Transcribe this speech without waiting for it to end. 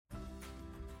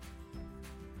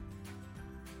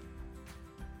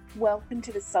Welcome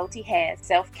to the Salty Hair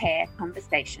Self-Care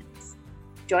Conversations.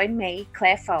 Join me,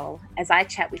 Claire Fole, as I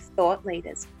chat with thought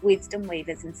leaders, wisdom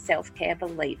weavers and self-care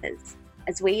believers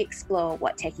as we explore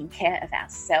what taking care of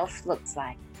ourselves looks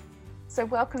like. So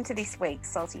welcome to this week's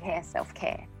Salty Hair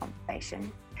Self-Care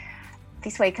Conversation.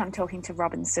 This week I'm talking to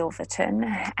Robin Silverton,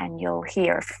 and you'll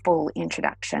hear a full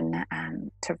introduction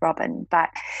to Robin. But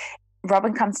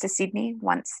Robin comes to Sydney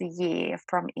once a year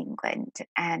from England,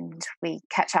 and we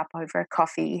catch up over a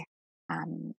coffee,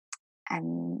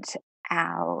 and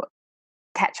our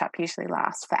catch up usually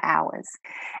lasts for hours.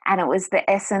 And it was the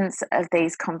essence of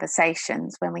these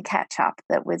conversations when we catch up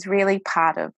that was really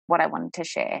part of what I wanted to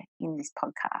share in this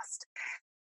podcast.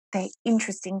 They're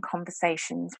interesting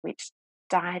conversations which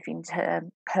dive into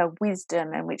her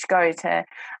wisdom and which go to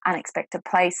unexpected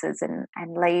places and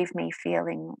leave me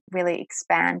feeling really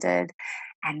expanded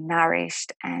and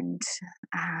nourished and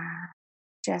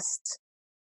just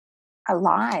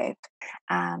alive.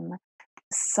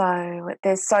 So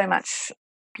there's so much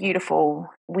beautiful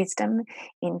wisdom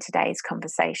in today's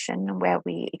conversation where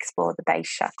we explore the base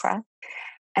chakra.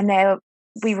 And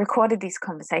we recorded this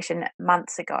conversation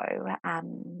months ago,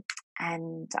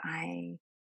 and I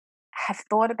have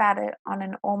thought about it on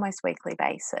an almost weekly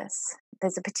basis.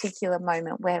 There's a particular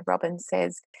moment where Robin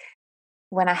says,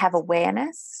 when I have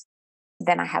awareness,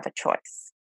 then I have a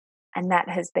choice. And that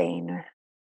has been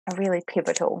a really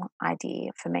pivotal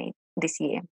idea for me this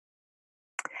year.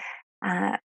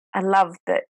 I love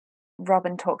that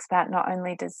Robin talks about not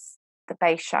only does the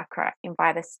base chakra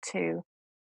invite us to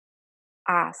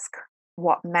ask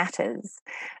what matters,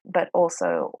 but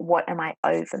also what am I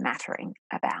over mattering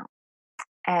about?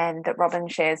 And that Robin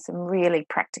shares some really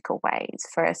practical ways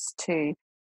for us to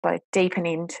both deepen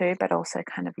into, but also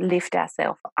kind of lift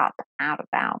ourselves up out of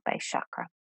our base chakra.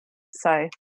 So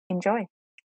enjoy.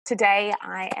 Today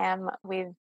I am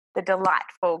with the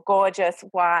delightful, gorgeous,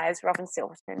 wise Robin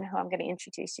Silverton, who I'm going to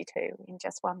introduce you to in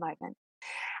just one moment.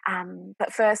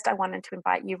 But first I wanted to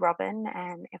invite you, Robin,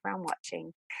 and everyone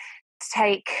watching, to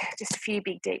take just a few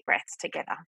big deep breaths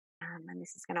together. And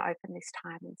this is going to open this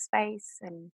time and space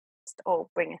and just all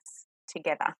bring us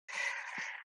together.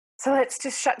 So let's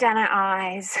just shut down our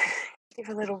eyes, give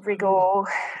a little wriggle,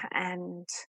 and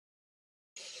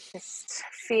just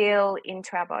feel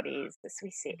into our bodies as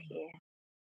we sit here.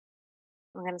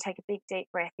 We're going to take a big deep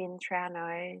breath in through our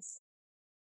nose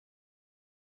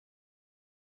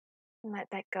and let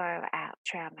that go out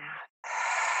through our mouth.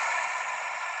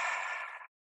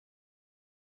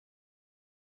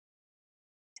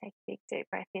 Take a big deep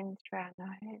breath in through our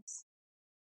nose.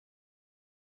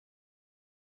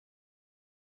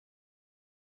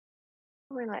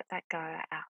 We let that go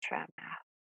out through our mouth.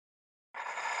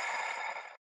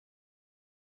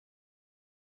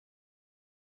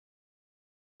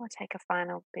 We'll take a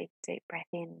final big deep breath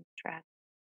in through our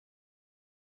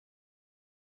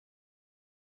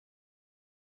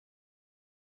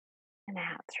and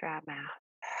out through our mouth.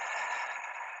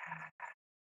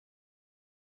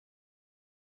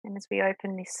 And as we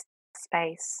open this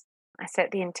space, I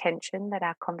set the intention that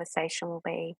our conversation will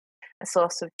be a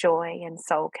source of joy and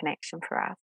soul connection for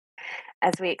us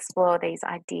as we explore these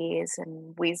ideas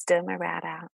and wisdom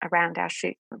around our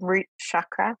root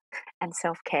chakra and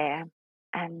self-care,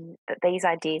 and that these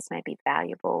ideas may be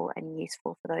valuable and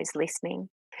useful for those listening,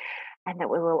 and that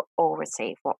we will all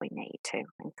receive what we need to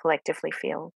and collectively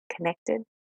feel connected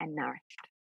and nourished.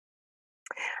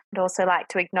 I'd also like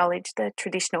to acknowledge the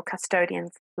traditional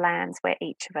custodians' lands where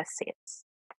each of us sits.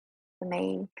 For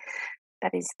me,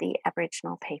 that is the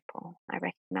Aboriginal people. I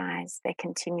recognise their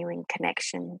continuing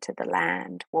connection to the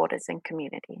land, waters and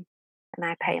community, and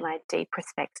I pay my deep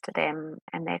respects to them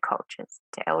and their cultures,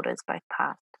 to elders both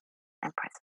past and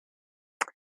present.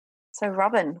 So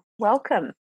Robin,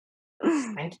 welcome.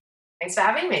 Thanks for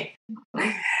having me.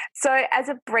 So as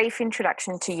a brief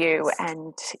introduction to you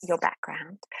and your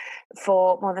background,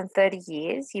 for more than 30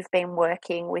 years, you've been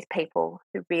working with people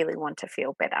who really want to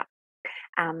feel better.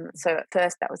 So at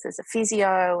first that was as a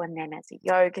physio, and then as a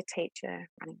yoga teacher,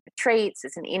 running retreats,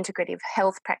 as an integrative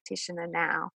health practitioner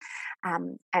now.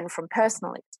 And from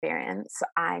personal experience,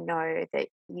 I know that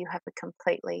you have a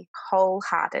completely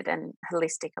wholehearted and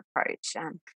holistic approach,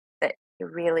 that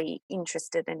you're really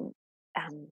interested in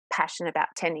passionate about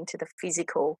tending to the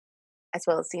physical as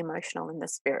well as the emotional and the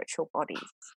spiritual bodies.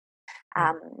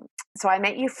 So I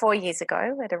met you 4 years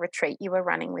ago at a retreat you were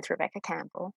running with Rebecca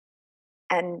Campbell,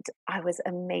 and I was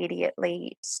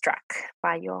immediately struck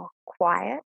by your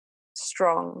quiet,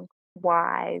 strong,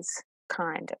 wise,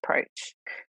 kind approach.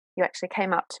 You actually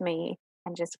came up to me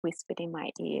and just whispered in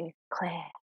my ear,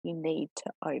 "Claire, you need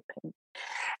to open."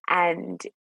 And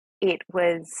it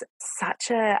was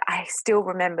I still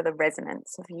remember the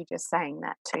resonance of you just saying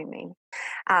that to me.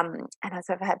 And as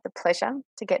I've had the pleasure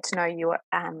to get to know you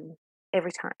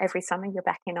every summer you're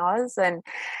back in Oz, and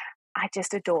I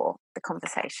just adore the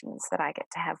conversations that I get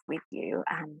to have with you.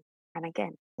 And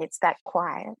again, it's that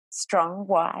quiet, strong,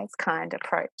 wise kind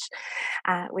approach,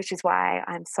 which is why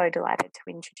I'm so delighted to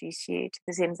introduce you to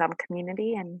the Zimzum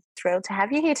community and thrilled to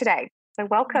have you here today. So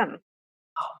welcome.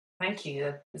 Oh, thank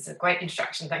you. It's a great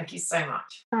introduction. Thank you so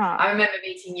much. Oh, I remember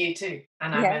meeting you too.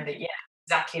 And I remember,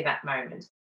 exactly that moment.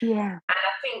 yeah. And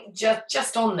I think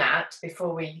just on that,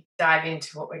 before we dive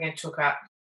into what we're going to talk about,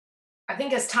 I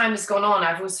think as time has gone on,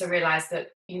 I've also realized that,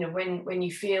 when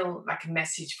you feel like a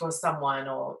message for someone,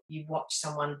 or you watch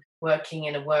someone working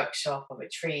in a workshop or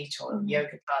retreat or yoga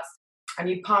class, and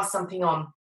you pass something on,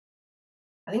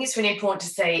 I think it's really important to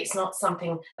say it's not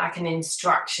something like an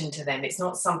instruction to them. It's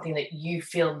not something that you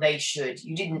feel they should.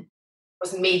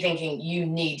 Wasn't me thinking you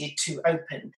needed to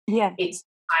open. Yeah. It's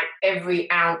like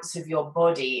every ounce of your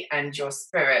body and your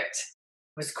spirit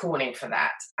was calling for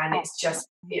that. And it's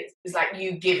like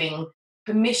you giving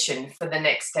permission for the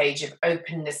next stage of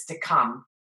openness to come.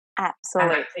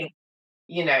 Absolutely.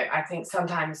 And I think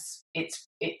sometimes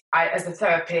as a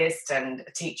therapist and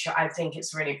a teacher, I think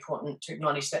it's really important to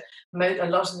acknowledge that a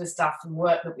lot of the stuff and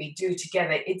work that we do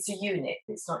together, it's a unit.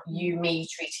 It's not you, me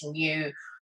treating you,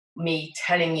 me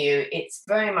telling you. It's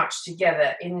very much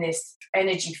together in this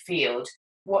energy field,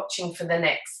 watching for the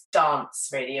next dance,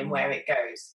 really, and where it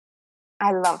goes.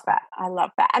 I love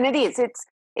that. And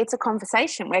it's a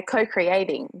conversation. We're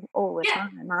co-creating all the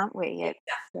time, aren't we?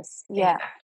 Exactly. Yeah.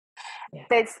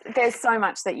 There's so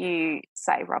much that you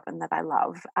say, Robin, that I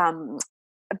love.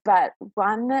 But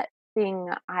one thing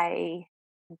I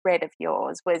read of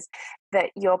yours was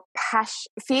that you're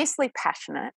fiercely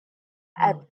passionate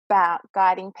about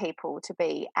guiding people to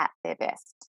be at their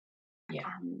best,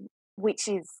 which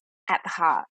is at the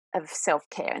heart of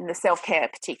self-care, and the self-care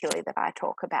particularly that I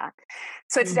talk about.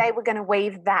 So today we're going to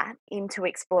weave that into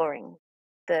exploring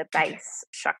the base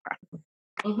chakra.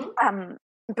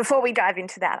 Before we dive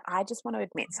into that, I just want to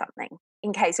admit something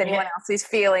in case anyone else is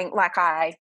feeling like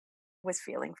I was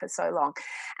feeling for so long,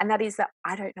 and that is that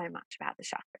I don't know much about the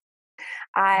chakra.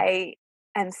 I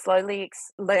am slowly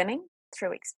learning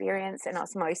through experience and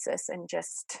osmosis and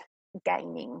just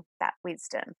gaining that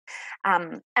wisdom,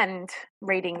 and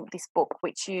reading this book,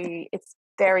 it's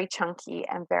very chunky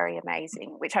and very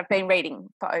amazing, which I've been reading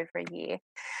for over a year.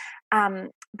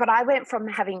 But I went from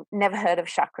having never heard of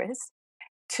chakras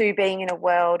to being in a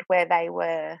world where they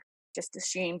were just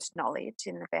assumed knowledge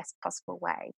in the best possible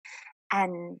way.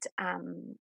 And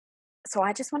so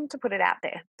I just wanted to put it out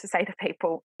there to say to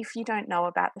people, if you don't know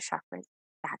about the chakras,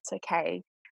 that's okay.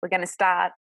 We're going to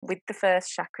start with the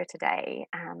first chakra today,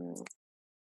 and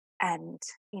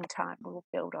in time we'll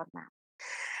build on that.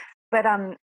 But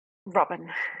Robin,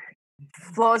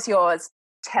 the floor's yours.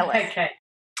 Tell us. Okay.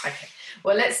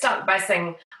 Well, let's start by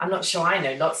saying I'm not sure I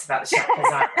know lots about the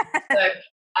chakras. So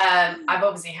I've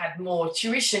obviously had more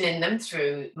tuition in them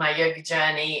through my yoga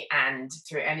journey and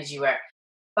through energy work,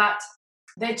 but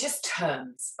they're just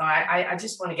terms. I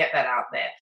just want to get that out there.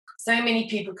 So many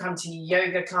people come to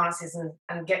yoga classes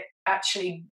and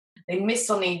they miss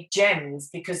on the gems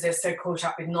because they're so caught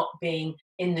up with not being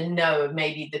in the know of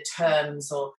maybe the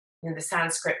terms or the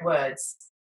Sanskrit words.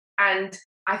 And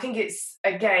I think it's,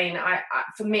 again,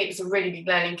 for me, it was a really big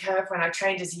learning curve when I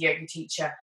trained as a yoga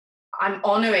teacher. I'm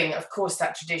honouring, of course,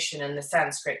 that tradition and the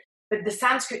Sanskrit, but the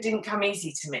Sanskrit didn't come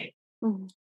easy to me.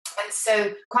 And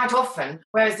so quite often,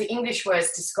 whereas the English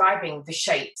words describing the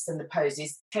shapes and the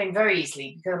poses came very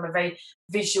easily because I'm a very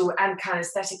visual and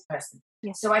kinesthetic person.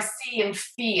 Yes. So I see and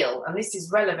feel, and this is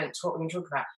relevant to what we're going to talk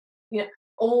about.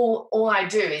 All I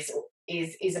do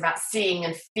is about seeing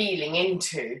and feeling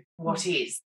into what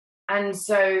is. And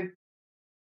so,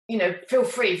 feel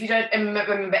free, if you don't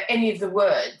remember any of the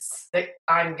words that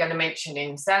I'm going to mention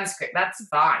in Sanskrit, that's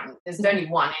fine. There's only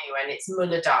one anyway, and it's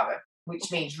Muladhara,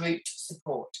 which means root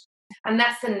support. And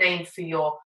that's the name for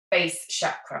your base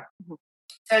chakra.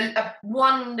 So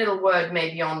one little word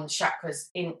maybe on chakras,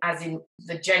 as in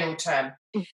the general term.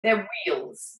 They're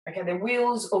wheels, okay? They're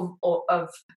wheels of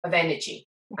energy,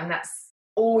 and that's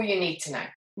all you need to know.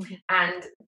 And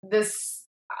this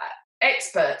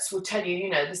experts will tell you,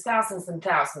 there's thousands and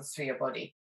thousands through your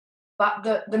body. But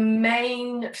the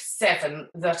main 7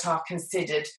 that are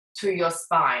considered through your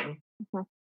spine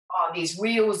are these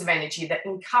wheels of energy that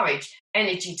encourage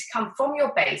energy to come from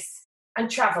your base and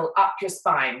travel up your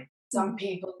spine. Some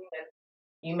people,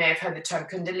 you may have heard the term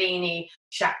Kundalini,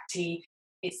 Shakti.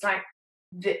 It's like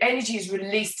the energy is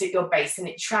released at your base and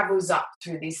it travels up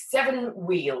through these 7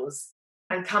 wheels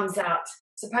and comes out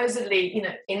supposedly,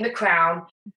 in the crown,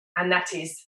 and that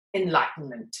is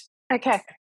enlightenment. Okay.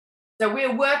 So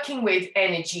we're working with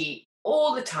energy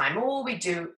all the time, all we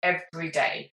do every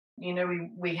day. We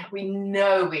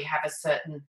know we have a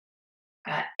certain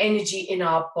energy in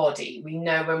our body. We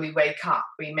know when we wake up,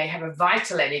 we may have a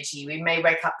vital energy. We may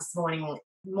wake up this morning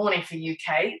for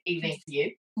UK, evening for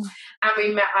you,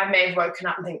 and I may have woken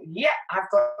up and think, yeah, I've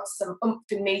got some oomph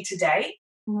in me today.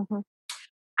 Mm-hmm.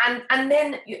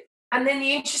 And then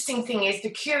the interesting thing is, the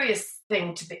curious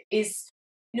thing is,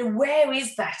 where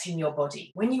is that in your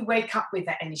body when you wake up with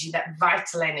that energy, that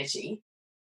vital energy?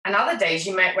 And other days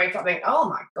you might wake up and think, oh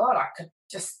my God, I could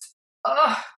just,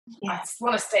 I just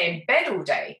want to stay in bed all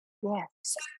day. Yeah.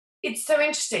 So it's so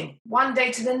interesting, one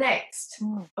day to the next.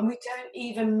 And we don't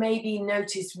even maybe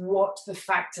notice what the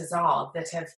factors are that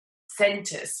have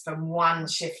sent us from one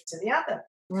shift to the other.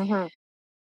 Mm-hmm.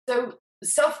 So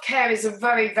self-care is a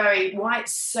very, very, why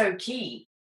it's so key,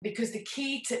 because the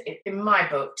key in my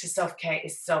book, to self-care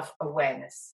is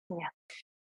self-awareness. Yeah.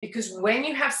 Because when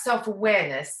you have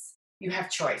self-awareness, you have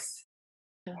choice.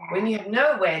 Yeah. When you have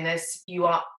no awareness, you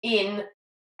are in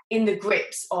the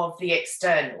grips of the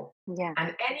external. Yeah.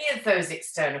 And any of those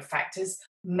external factors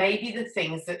may be the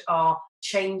things that are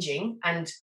changing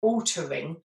and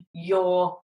altering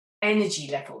your energy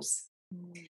levels.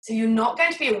 So you're not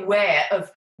going to be aware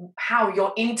of how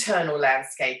your internal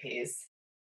landscape is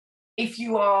if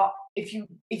you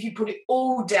put it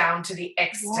all down to the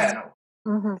external.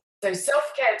 Yeah. Mm-hmm. So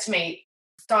self-care, to me,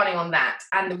 starting on that,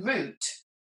 and the root,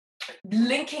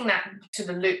 linking that to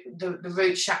the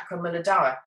root chakra,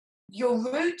 Muladhara. Your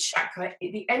root chakra,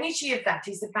 the energy of that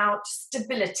is about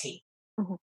stability,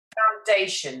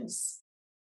 foundations,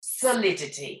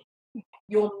 solidity,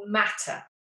 your matter.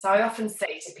 So I often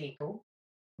say to people,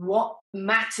 what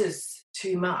matters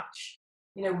too much?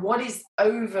 What is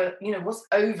over, what's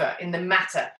over in the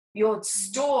matter? You're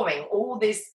storing all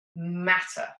this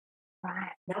matter.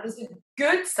 Right. Now, there's a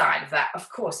good side of that. Of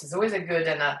course, there's always a good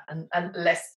and a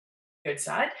less good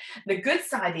side. The good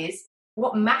side is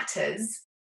what matters.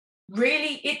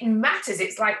 Really, it matters.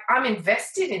 It's like, I'm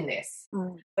invested in this.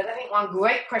 But I think one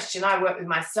great question I work with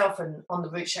myself and on the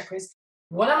root chakra is,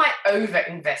 what am I over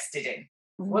invested in?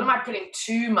 What am I putting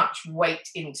too much weight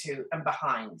into and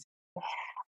behind?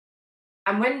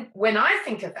 And when I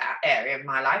think of that area of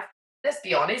my life, let's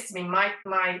be honest, I mean,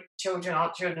 my children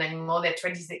aren't children anymore. They're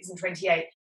 26 and 28.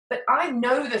 But I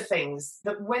know the things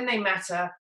that when they matter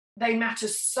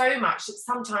so much that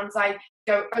sometimes I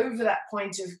go over that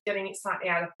point of getting it slightly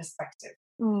out of perspective.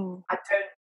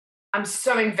 I'm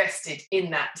so invested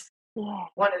in that. Yeah.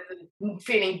 One of them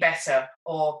feeling better,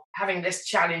 or having this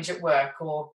challenge at work,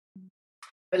 or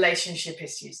relationship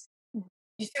issues.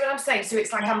 You see what I'm saying? So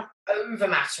it's like I'm over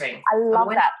mattering. I love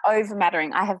that, over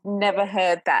mattering. I have never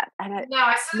heard that. And it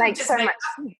makes so much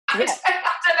sense. I don't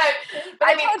know. But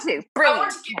I told you,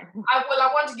 brilliant. I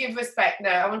want to give respect. No,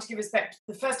 I want to give respect.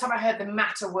 The first time I heard the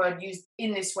matter word used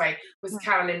in this way was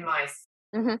Caroline Myss.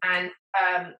 And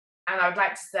I would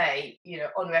like to say,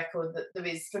 on record, that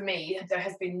there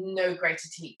has been no greater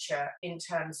teacher in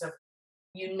terms of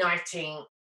uniting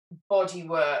body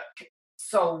work,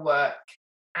 soul work,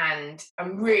 and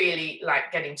I'm really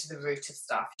like getting to the root of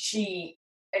stuff.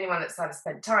 Anyone that's either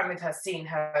spent time with her, seen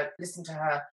her, listened to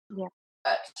her,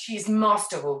 she's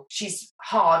masterful. She's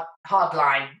hard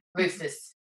line,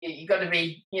 ruthless. You got to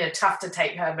be, tough to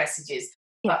take her messages,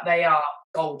 but they are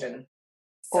golden.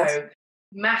 So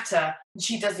matter.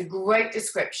 She does a great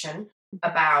description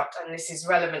about, and this is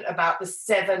relevant, about the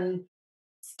 7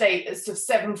 states of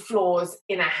 7 floors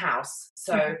in a house.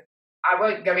 So. I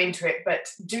won't go into it, but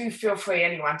do feel free,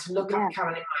 anyone, to look up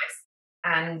Caroline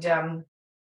Myss.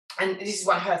 And this is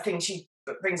one of her things she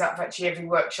brings up virtually every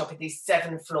workshop, of these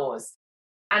 7 floors.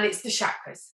 And it's the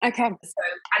chakras. Okay. And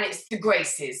it's the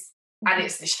graces, and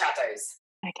it's the shadows.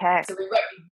 Okay. So we won't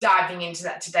be diving into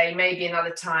that today. Maybe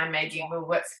another time, maybe we'll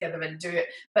work together and do it.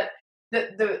 But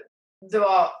there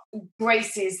are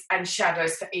graces and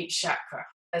shadows for each chakra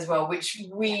as well, which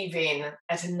weave in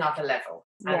at another level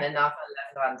and another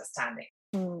level of understanding.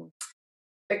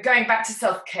 But going back to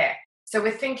self-care, so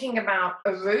we're thinking about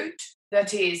a root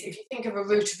that is, if you think of a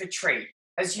root of a tree,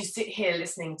 as you sit here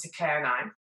listening to Claire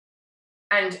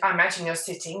and I imagine you're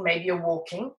sitting, maybe you're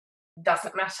walking,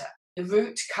 doesn't matter. The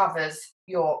root covers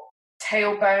your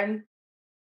tailbone,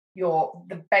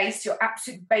 the base, your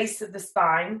absolute base of the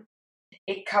spine.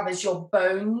 It covers your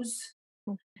bones.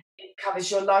 It covers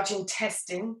your large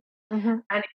intestine, and it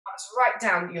comes right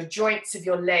down your joints of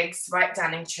your legs, right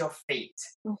down into your feet.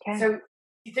 Okay. So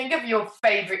you think of your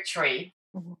favourite tree,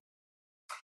 and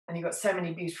you've got so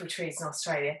many beautiful trees in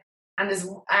Australia, and there's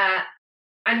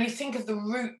and you think of the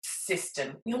root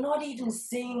system, you're not even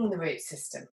seeing the root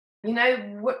system. You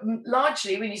know,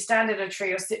 largely when you stand at a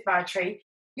tree or sit by a tree,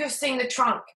 you're seeing the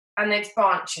trunk and its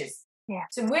branches. Yeah.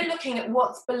 So we're looking at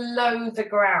what's below the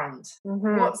ground,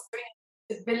 what's bringing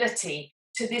stability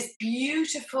to this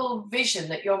beautiful vision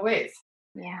that you're with.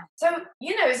 Yeah. So,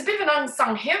 you know, it's a bit of an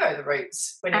unsung hero, the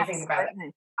roots, when you think about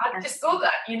it. I just thought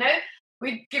that, you know,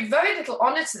 we give very little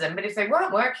honour to them, but if they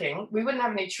weren't working, we wouldn't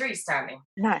have any trees standing.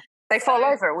 No, they fall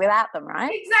over without them,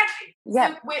 right? Exactly. Yeah.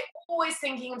 So we're always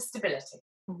thinking of stability.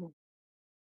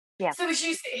 Yeah. So as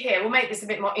you sit here, we'll make this a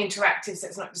bit more interactive so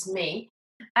it's not just me.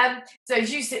 So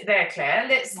as you sit there, Claire,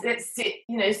 let's sit,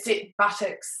 you know, sit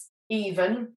buttocks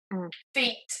even,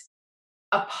 feet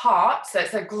apart. So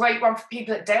it's a great one for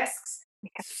people at desks.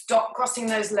 Stop crossing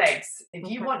those legs. If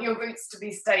you want your roots to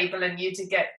be stable and you to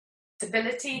get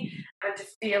stability and to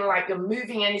feel like you're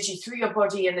moving energy through your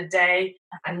body in a day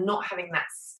and not having that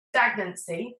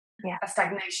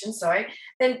stagnation,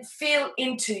 then feel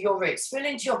into your roots, feel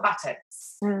into your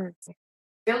buttocks.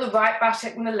 Feel the right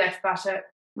buttock and the left buttock,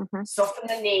 soften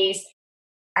the knees,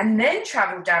 and then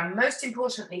travel down, most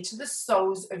importantly, to the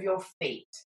soles of your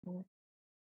feet.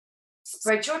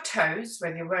 Spread your toes,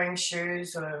 whether you're wearing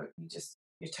shoes or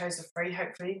your toes are free,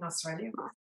 hopefully, in Australia.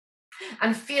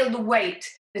 And feel the weight,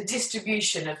 the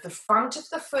distribution of the front of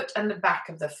the foot and the back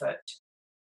of the foot.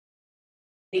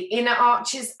 The inner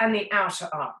arches and the outer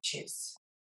arches.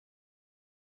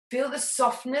 Feel the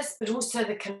softness, but also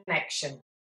the connection.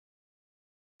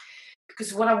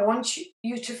 Because what I want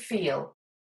you to feel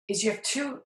is you have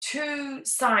two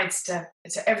sides to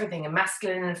everything, a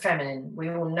masculine and feminine. We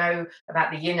all know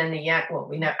about the yin and the yang. Well,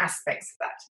 we know aspects of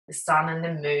that, the sun and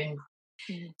the moon.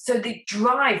 So the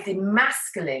drive, the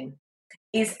masculine,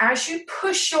 is as you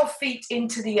push your feet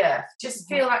into the earth, just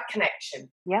feel that connection.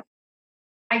 Yep.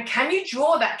 And can you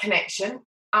draw that connection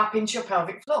up into your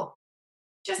pelvic floor?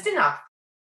 Just enough.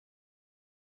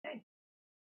 Okay.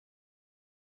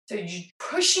 So you're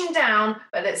pushing down,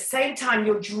 but at the same time,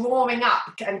 you're drawing up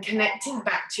and connecting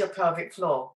back to your pelvic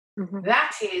floor.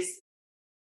 That is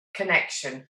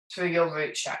connection through your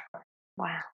root chakra.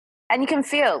 Wow. And you can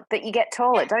feel that you get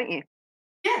taller, don't you?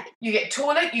 Yeah, you get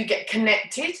taller, you get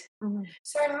connected.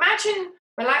 So imagine,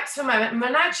 relax for a moment,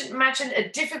 imagine a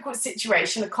difficult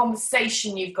situation, a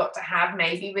conversation you've got to have,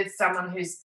 maybe with someone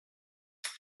who's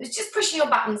just pushing your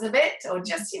buttons a bit, or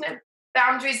just, you know,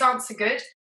 boundaries aren't so good.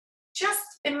 Just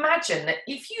imagine that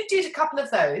if you did a couple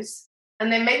of those,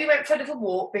 and then maybe went for a little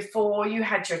walk before you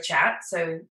had your chat,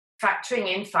 so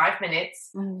factoring in 5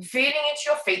 minutes, feeling into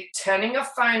your feet, turning your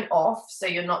phone off so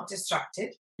you're not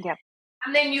distracted. Yeah.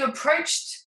 And then you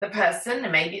approached the person,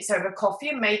 and maybe it's over coffee,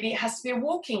 and maybe it has to be a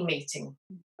walking meeting.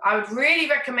 I would really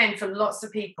recommend for lots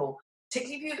of people,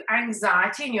 particularly if you have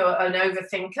anxiety and you're an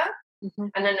overthinker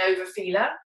and an overfeeler.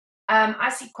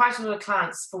 I see quite a lot of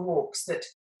clients for walks that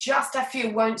just, I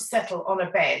feel, won't settle on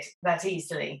a bed that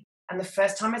easily. And the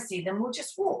first time I see them, we'll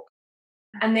just walk.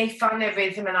 And they find their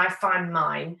rhythm and I find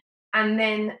mine. And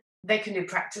then they can do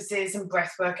practices and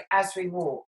breath work as we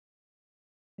walk.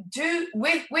 Do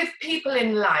with people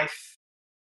in life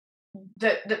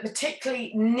that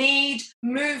particularly need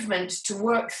movement to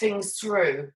work things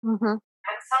through. And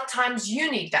sometimes you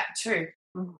need that too.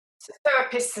 So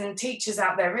therapists and teachers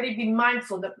out there, really be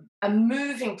mindful that a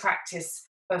moving practice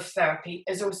of therapy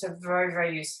is also very,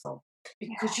 very useful,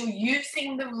 because you're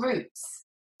using the roots.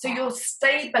 So you're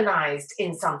stabilized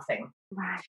in something.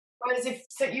 Right. Whereas if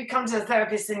you come to a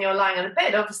therapist and you're lying on a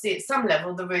bed, obviously at some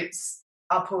level the roots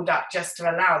are pulled up just to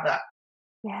allow that.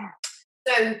 Yeah.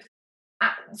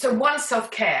 So one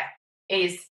self-care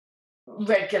is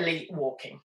regularly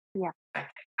walking. Yeah. Okay.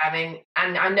 I mean,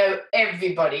 and I know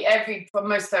for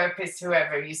most therapists,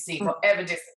 whoever you see, whatever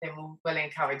discipline will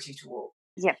encourage you to walk.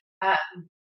 Yeah.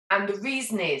 And the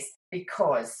reason is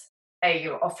because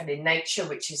you're often in nature,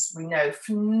 which is, we know,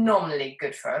 phenomenally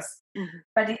good for us.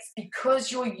 But it's because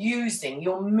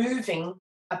you're moving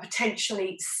a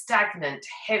potentially stagnant,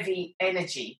 heavy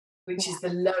energy, which is the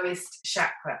lowest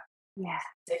chakra. Yeah.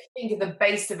 So if you think of the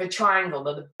base of a triangle,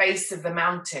 or the base of the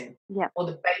mountain, or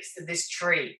the base of this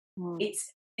tree,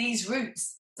 it's these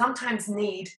roots sometimes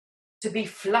need to be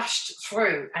flushed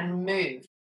through and moved.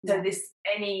 So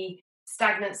any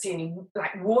stagnancy, any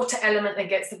like water element that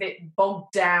gets a bit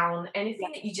bogged down,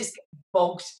 anything that you just get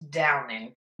bogged down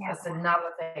in. That's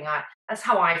another thing. That's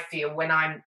how I feel when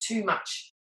I'm too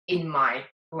much in my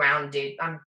grounded.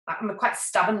 I'm quite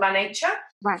stubborn by nature.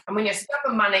 Right. And when you're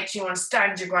stubborn by nature, you want to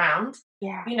stand your ground.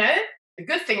 Yeah. You know, the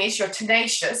good thing is you're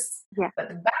tenacious. Yeah. But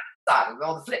the bad side,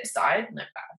 or the flip side,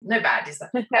 no bad is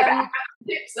that. No bad.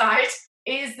 The flip side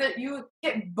is that you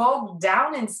get bogged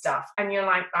down in stuff and you're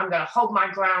like, I'm going to hold my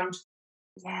ground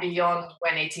beyond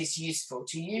when it is useful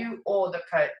to you or the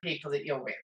people that you're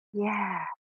with. Yeah.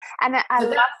 And I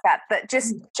love that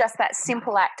just that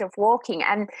simple act of walking,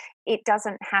 and it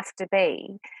doesn't have to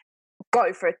be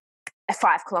go for a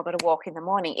 5 kilometre walk in the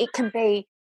morning. It can be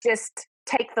just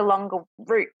take the longer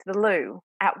route to the loo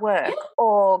at work,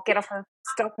 or get off a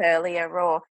stop earlier,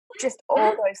 or just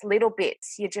all those little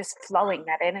bits. You're just flowing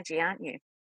that energy, aren't you?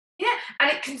 Yeah,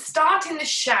 and it can start in the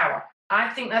shower. I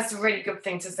think that's a really good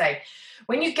thing to say.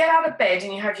 When you get out of bed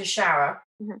and you have your shower,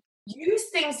 use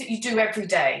things that you do every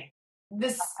day.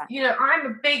 I'm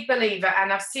a big believer,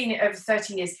 and I've seen it over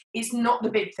 30 years. It's not the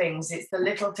big things, it's the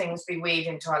little things we weave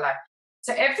into our life.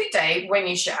 So every day when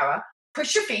you shower,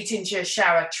 push your feet into your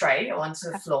shower tray or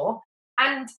onto the floor,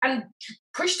 and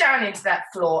push down into that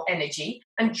floor energy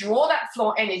and draw that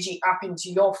floor energy up into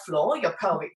your floor, your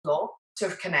pelvic floor, to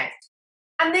connect.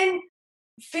 And then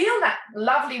feel that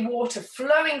lovely water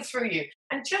flowing through you,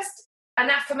 and just an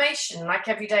affirmation, like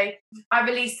every day, I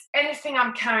release anything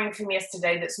I'm carrying from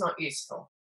yesterday that's not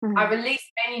useful. I release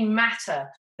any matter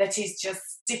that is just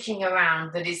sticking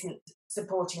around that isn't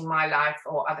supporting my life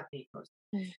or other people's.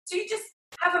 So you just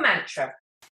have a mantra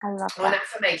or an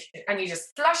affirmation, and you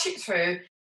just flush it through,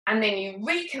 and then you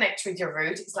reconnect with your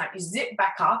root. It's like you zip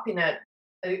back up in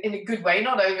a good way,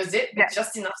 not over zip, but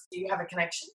just enough so you have a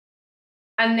connection.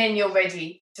 And then you're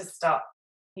ready to start,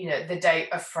 the day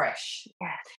afresh.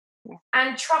 Yeah.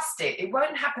 And trust it. It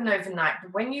won't happen overnight,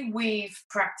 but when you weave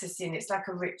practice in, it's like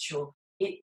a ritual.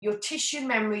 Your tissue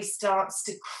memory starts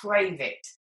to crave it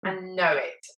and know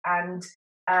it. And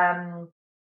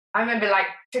I remember, like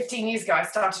 15 years ago, I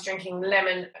started drinking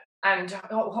lemon and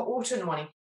hot water in the morning.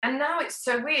 And now it's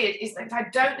so weird. It's like if I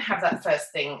don't have that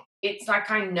first thing, it's like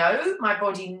I know, my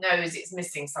body knows it's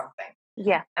missing something.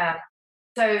 Yeah.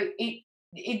 So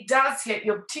it does get,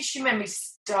 your tissue memory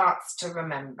starts to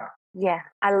remember. Yeah,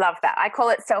 I love that. I call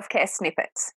it self-care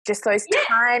snippets, just those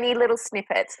tiny little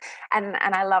snippets. And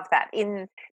I love that in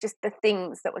just the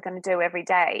things that we're going to do every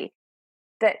day,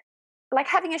 that like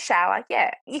having a shower,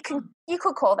 you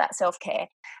could call that self-care,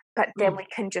 but then we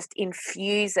can just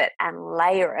infuse it and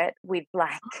layer it with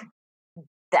like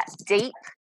that deep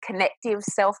connective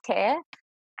self-care,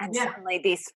 and suddenly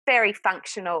this very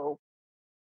functional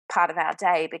part of our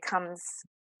day becomes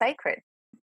sacred.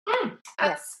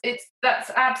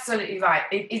 That's absolutely right.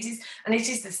 It is, and it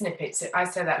is the snippets. I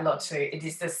say that a lot too. It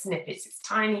is the snippets. It's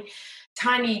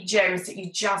tiny gems that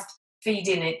you just feed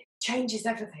in. It changes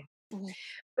everything.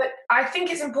 But I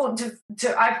think it's important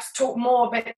to I've talked more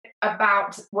a bit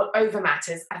about what over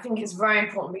matters. I think it's very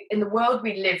important in the world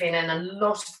we live in, and a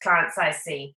lot of clients I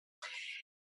see,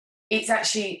 it's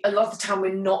actually a lot of the time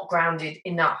we're not grounded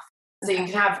enough. So you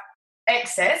can have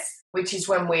excess, which is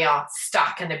when we are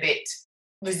stuck and a bit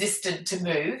resistant to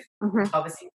move.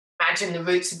 Obviously, imagine the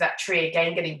roots of that tree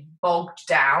again getting bogged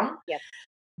down.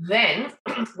 Then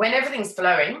when everything's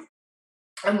flowing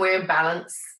and we're in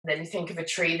balance, then you think of a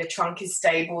tree, the trunk is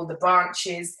stable, the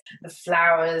branches, the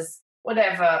flowers,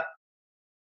 whatever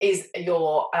is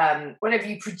your whatever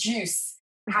you produce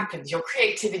happens. Your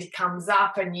creativity comes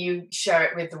up and you share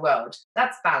it with the world.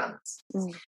 That's balance.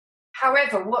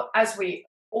 However, what, as we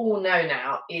all know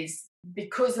now, is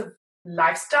because of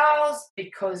lifestyles,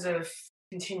 because of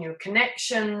continual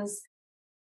connections,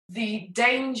 the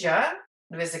danger,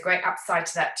 there's a great upside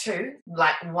to that too,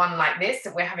 like one like this,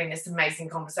 that we're having this amazing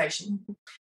conversation,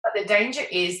 but the danger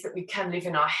is that we can live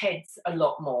in our heads a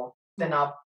lot more than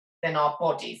our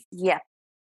bodies.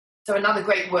 So another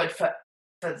great word for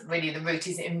really the root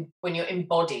is when you're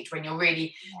embodied, when you're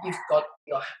really you've got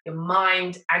your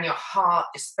mind and your heart,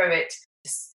 your spirit,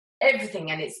 everything,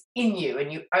 and it's in you,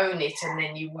 and you own it, and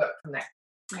then you work from there.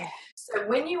 So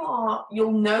when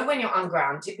you'll know when you're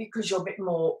ungrounded, because you're a bit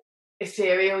more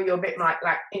ethereal, you're a bit like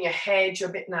in your head, you're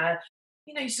a bit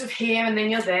you're sort of here and then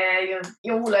you're there,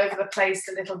 you're all over the place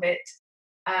a little bit.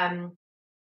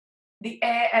 The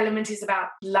air element is about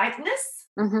lightness,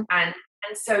 and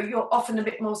so you're often a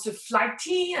bit more sort of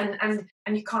flighty, and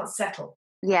you can't settle.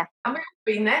 And we've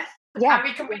been there. And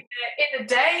we can be there in a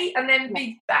day and then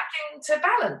be back into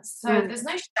balance. So there's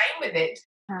no shame with it,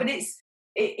 but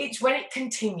it's when it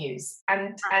continues,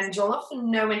 and you'll often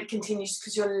know when it continues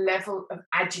because your level of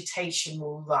agitation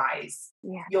will rise.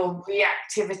 Your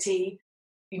reactivity,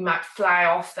 you might fly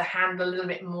off the handle a little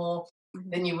bit more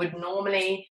than you would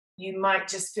normally. You might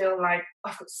just feel like,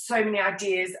 I've got so many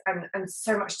ideas and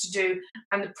so much to do,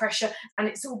 and the pressure, and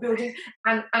it's all building,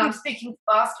 and I'm speaking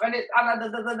fast, and it's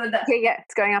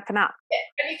it's going up and up.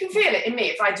 And you can feel it in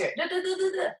me if I do it.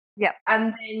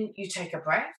 And then you take a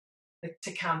breath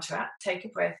to counteract, take a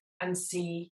breath, and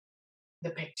see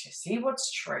the picture, see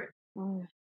what's true. Mm.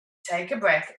 Take a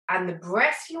breath, and the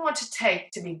breath you want to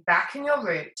take to be back in your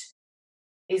root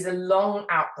is a long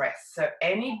out breath. So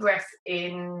any breath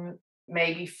in,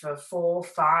 maybe for 4,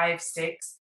 5,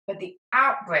 6, but the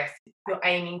out breath you're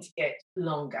aiming to get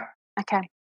longer. Okay.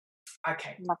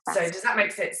 Love that. So does that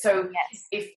make sense? So yes.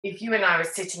 if you and I were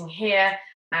sitting here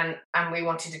and we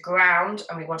wanted to ground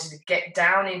and we wanted to get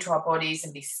down into our bodies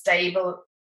and be stable,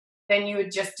 then you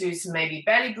would just do some maybe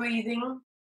belly breathing,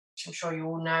 which I'm sure you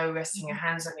all know, resting your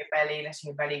hands on your belly, letting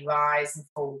your belly rise and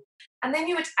fall. And then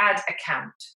you would add a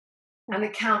count. And the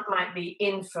count might be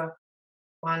in for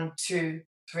 1, 2,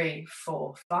 3,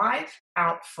 4, 5,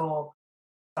 out for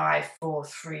 5, 4,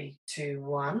 3, 2,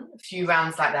 1. A few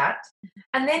rounds like that.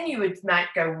 And then you might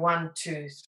go 1, 2,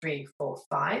 3, 4,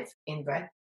 5 in breath.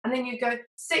 And then you go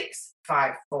 6,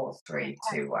 5, 4, 3,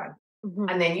 2, 1. Mm-hmm.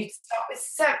 And then you'd start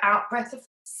with out breath of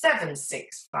 7,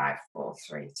 6, 5, 4,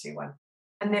 3, 2, 1.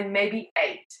 And then maybe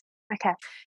 8. Okay.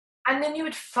 And then you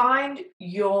would find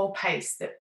your pace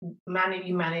that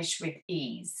you manage with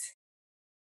ease.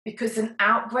 Because an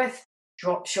out breath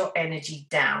drops your energy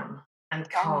down and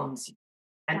calms you.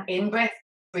 An in-breath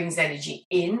brings energy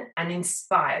in and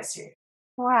inspires you.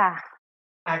 Wow.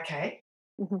 Okay.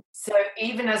 Mm-hmm. So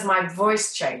even as my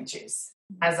voice changes,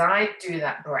 as I do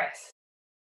that breath,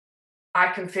 I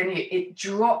can feel it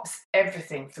drops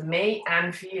everything for me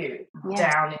and for you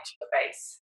down into the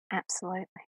base. Absolutely.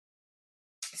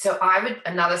 So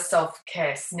another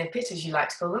self-care snippet, as you like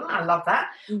to call them, I love that.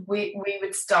 Mm-hmm.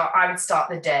 I would start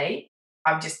the day.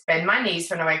 I would just bend my knees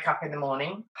when I wake up in the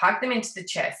morning, hug them into the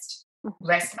chest,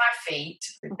 rest my feet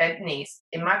with bent knees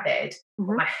in my bed,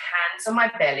 put my hands on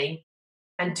my belly,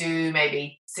 and do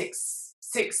maybe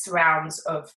six rounds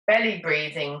of belly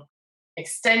breathing,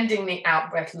 extending the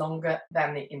out breath longer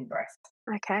than the in breath.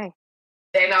 Okay.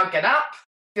 Then I'll get up,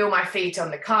 feel my feet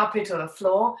on the carpet or the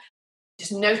floor,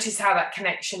 just notice how that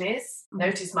connection is,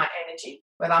 notice my energy,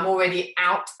 whether I'm already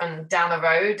out and down the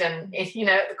road and,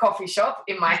 at the coffee shop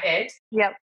in my head.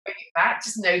 Yep. Back,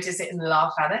 just notice it and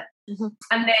laugh at it. Mm-hmm.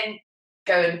 And then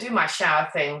go and do my shower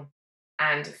thing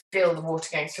and feel the water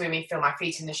going through me, feel my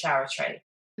feet in the shower tray.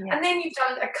 Yeah. And then you've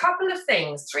done a couple of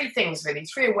things, 3 things really,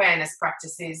 3 awareness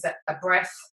practices, a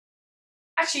breath.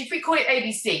 Actually, if we call it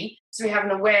ABC, so we have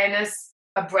an awareness,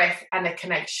 a breath, and a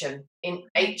connection in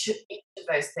each of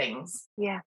those things.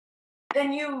 Yeah.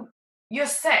 Then you're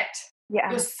set. Yeah.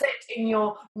 You're set in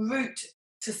your route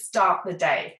to start the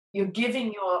day. You're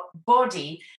giving your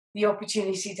body the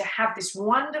opportunity to have this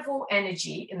wonderful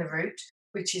energy in the root,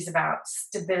 which is about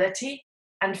stability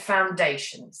and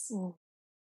foundations.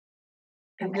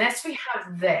 Unless we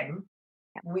have them,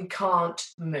 we can't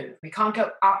move. We can't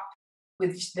go up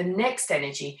with the next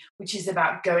energy, which is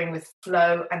about going with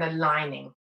flow and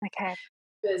aligning. Okay.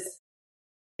 Because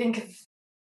think of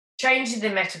changing the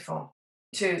metaphor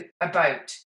to a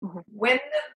boat. Mm-hmm.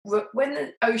 When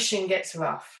the ocean gets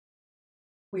rough,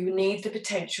 we need the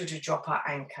potential to drop our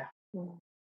anchor. Mm.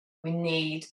 We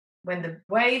need, when the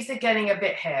waves are getting a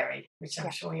bit hairy, which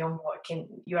I'm sure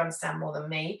you understand more than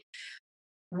me,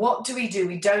 what do?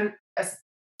 We don't,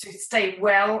 to stay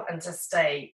well and to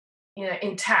stay,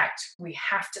 intact, we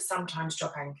have to sometimes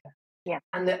drop anchor. Yeah.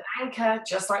 And the anchor,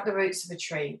 just like the roots of a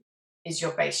tree, is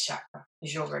your base chakra,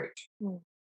 is your root. Mm.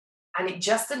 And it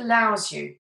just allows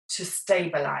you to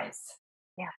stabilize.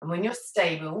 Yeah. And when you're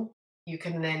stable, you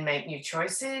can then make new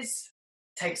choices,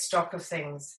 take stock of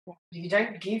things. Yeah. If you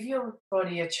don't give your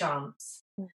body a chance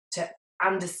to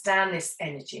understand this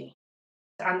energy,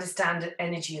 to understand the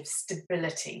energy of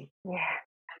stability, and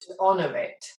to honor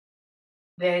it,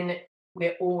 then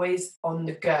we're always on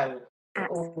the go. We're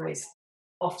always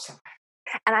off somewhere.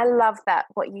 And I love that,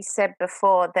 what you said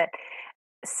before, that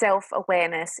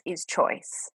self-awareness is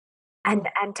choice. And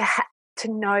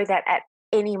to know that at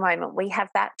any moment we have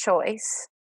that choice,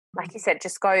 like you said,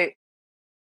 just go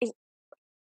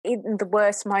in the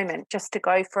worst moment, just to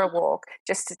go for a walk,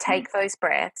 just to take those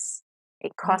breaths.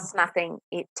 It costs nothing.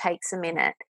 It takes a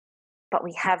minute, but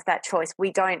we have that choice.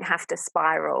 We don't have to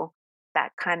spiral.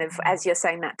 That kind of, as you're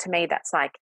saying that to me, that's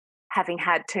like having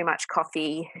had too much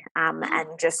coffee and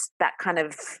just that kind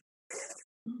of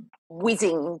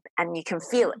whizzing, and you can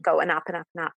feel it going up and up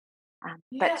and up.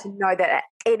 But to know that at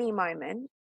any moment,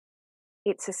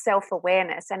 it's a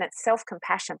self-awareness and it's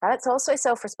self-compassion, but it's also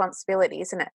self-responsibility,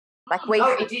 isn't it? Like we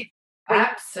have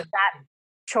that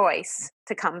choice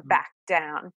to come back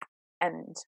down,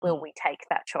 and will we take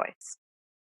that choice?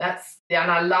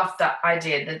 And I love that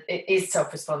idea that it is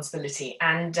self-responsibility.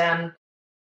 And I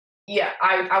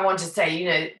want to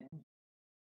say,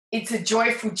 it's a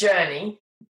joyful journey.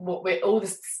 All the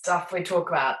stuff we talk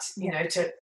about,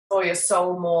 to explore your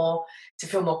soul more, to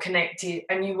feel more connected,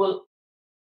 and you will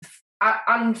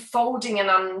unfolding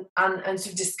and sort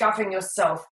of discovering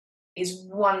yourself is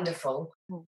wonderful.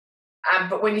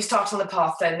 But when you start on the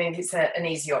path, I think it's an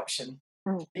easy option,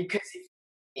 because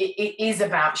it is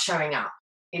about showing up.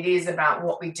 It is about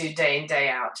what we do day in, day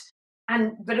out.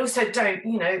 But also don't,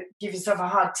 give yourself a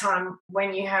hard time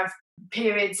when you have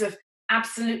periods of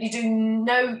absolutely doing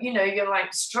no, you're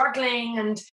like struggling,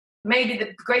 and maybe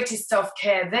the greatest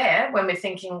self-care there, when we're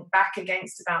thinking back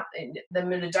against about the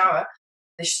Muladhara,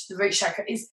 the root chakra,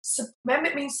 is remember,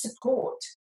 it means support.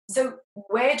 So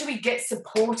where do we get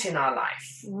support in our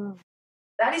life?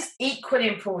 That is equally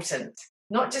important.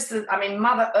 Not just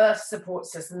Mother Earth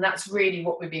supports us, and that's really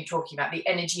what we've been talking about, the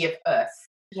energy of Earth.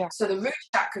 Yeah. So the root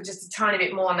chakra, just a tiny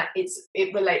bit more on that,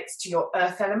 it relates to your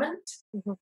earth element.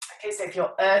 Okay, so if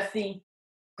you're earthy,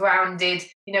 grounded,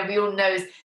 we all know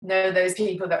those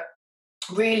people that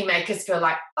really make us feel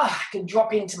like, I can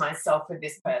drop into myself with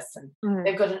this person.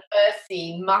 They've got an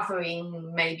earthy,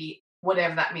 mothering, maybe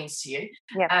whatever that means to you.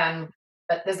 Yeah.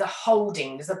 But there's a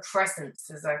holding, there's a presence,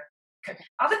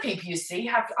 other people you see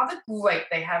have other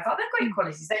great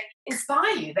qualities. They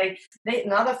inspire you.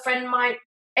 Another friend might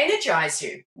energize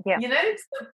you. Yeah.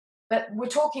 But we're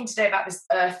talking today about this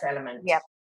earth element. Yeah.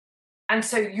 And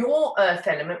so your earth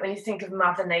element, when you think of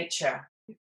Mother Nature,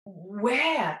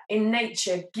 where in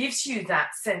nature gives you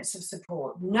that sense of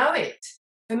support? Know it.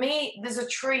 For me, there's a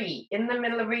tree in the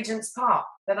middle of Regent's Park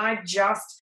that I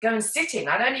just go and sit in.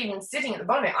 I don't even sitting at the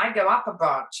bottom of it. I go up a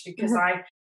branch because I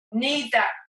need that.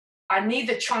 I need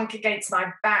the trunk against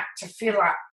my back to feel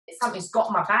like something's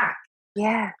got my back.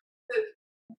 Yeah. So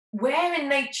where in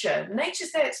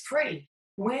nature's there, it's free.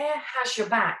 Where has your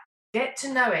back? Get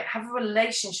to know it, have a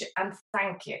relationship, and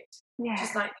thank it. Yeah.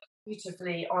 Just like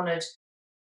beautifully honoured,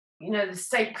 the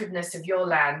sacredness of your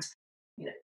land.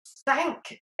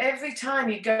 Thank every time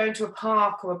you go into a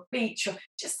park or a beach, or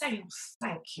just say,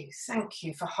 thank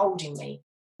you for holding me.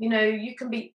 You can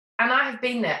be. And I have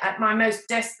been there at my most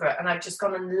desperate, and I've just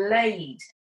gone and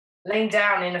lain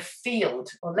down in a field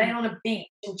or lain on a beach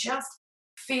and just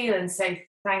feel and say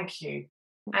thank you.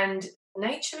 And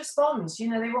nature responds.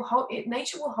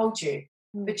 Nature will hold you,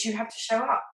 but you have to show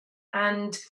up.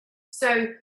 And so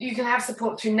you can have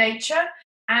support through nature,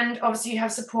 and obviously you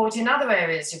have support in other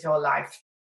areas of your life.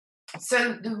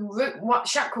 So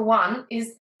chakra 1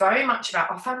 is very much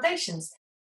about our foundations.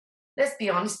 Let's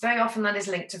be honest, very often that is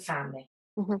linked to family.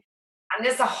 And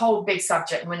there's a whole big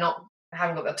subject, and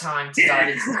haven't got the time to dive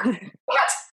into. But,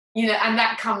 and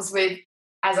that comes with,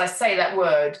 as I say that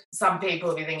word, some people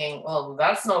will be thinking, well,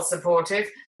 that's not supportive.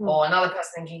 Or another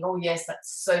person thinking, oh, yes,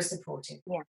 that's so supportive.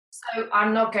 Yeah. So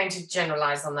I'm not going to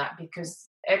generalize on that, because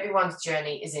everyone's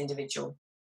journey is individual.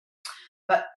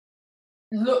 But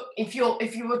look,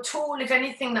 if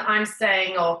anything that I'm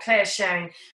saying or Claire's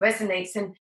sharing resonates,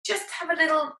 then just have a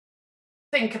little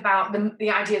think about the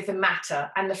idea of the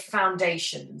matter and the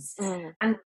foundations.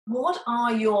 And what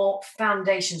are your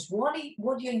foundations? What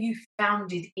are you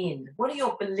founded in? What are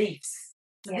your beliefs?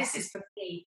 So this is, for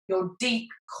me, your deep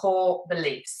core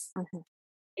beliefs.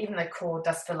 Even though core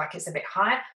does feel like it's a bit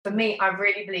higher, for me, I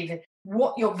really believe in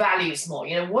what your values more.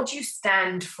 What do you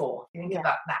stand for? You think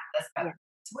about that. That's better.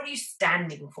 So what are you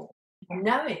standing for?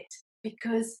 Know it.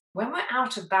 Because when we're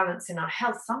out of balance in our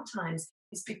health, sometimes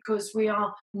it's because we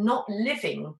are not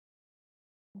living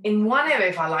in one area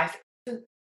of our life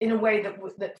in a way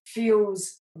that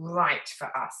feels right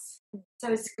for us.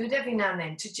 So it's good every now and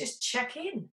then to just check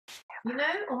in,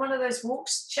 on one of those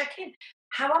walks, check in.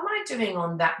 How am I doing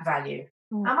on that value?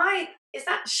 Is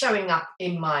that showing up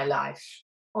in my life,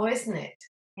 or isn't it?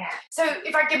 Yeah. So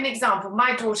if I give an example,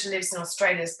 my daughter lives in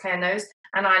Australia, as Claire knows,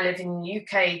 and I live in the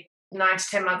UK 9 to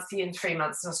 10 months a year and 3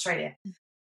 months in Australia.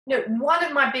 One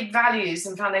of my big values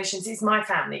and foundations is my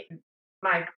family.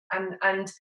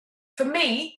 And for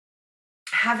me,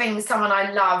 having someone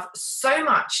I love so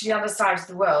much the other side of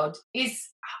the world is,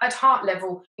 at heart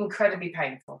level, incredibly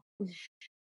painful.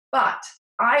 But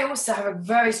I also have a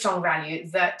very strong value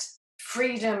that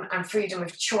freedom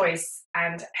of choice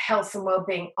and health and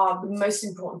well-being are the most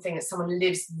important thing, that someone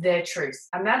lives their truth.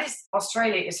 And that is,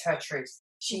 Australia is her truth.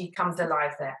 She comes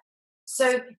alive there.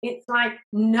 So it's like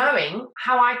knowing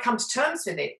how I come to terms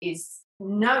with it is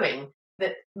knowing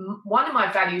that one of my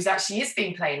values actually is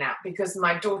being playing out, because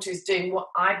my daughter is doing what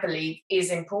I believe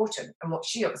is important and what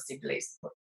she obviously believes.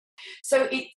 So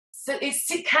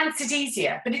it can sit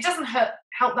easier, but it doesn't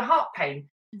help the heart pain.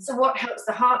 So what helps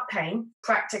the heart pain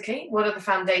practically? What are the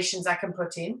foundations I can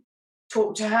put in?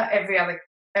 Talk to her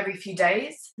every few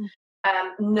days.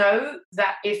 Know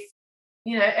that if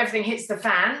everything hits the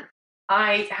fan,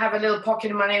 I have a little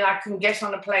pocket of money and I can get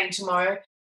on a plane tomorrow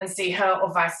and see her,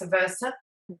 or vice versa.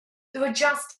 There are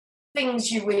just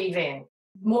things you weave in,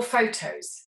 more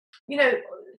photos, you know,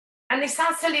 and they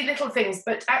sound silly little things,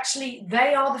 but actually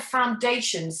they are the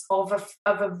foundations of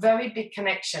a very big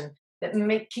connection that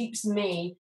keeps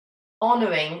me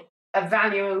honouring a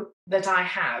value that I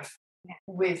have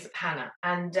with Hannah.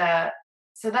 And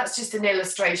so that's just an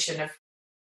illustration of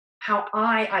how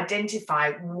I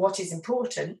identify what is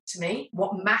important to me,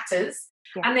 what matters,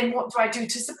 and then what do I do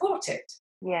to support it.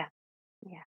 Yeah.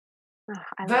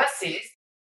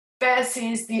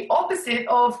 Versus the opposite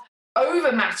of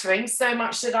over mattering so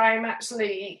much that I'm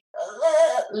actually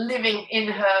living in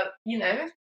her, you know,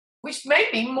 which may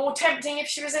be more tempting if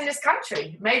she was in this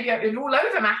country. Maybe it all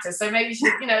over matter. So maybe she,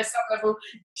 you know, some level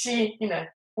she, you know,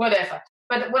 whatever.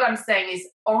 But what I'm saying is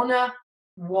honor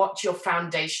what your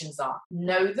foundations are.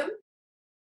 Know them.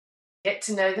 Get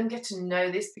to know them. Get to know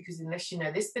this, because unless you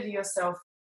know this bit of yourself,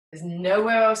 there's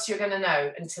nowhere else you're going to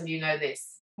know until you know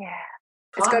this. Yeah.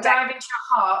 Can't dive into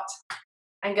your heart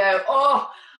and go, oh,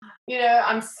 you know,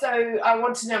 I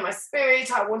want to know my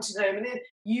spirit. I want to know.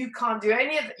 You can't do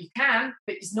any of it. You can,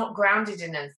 but it's not grounded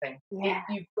in anything. Yeah.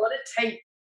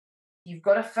 You've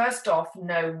got to first off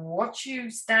know what you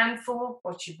stand for,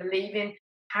 what you believe in,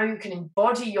 how you can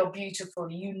embody your beautiful,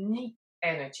 unique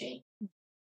energy,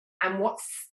 and what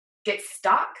gets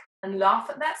stuck, and laugh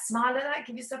at that, smile at that,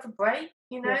 give yourself a break,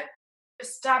 you know.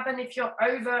 Just stubborn if you're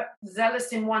over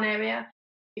zealous in one area.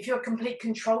 If you're a complete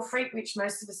control freak, which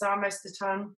most of us are most of the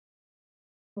time,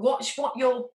 watch what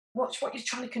you're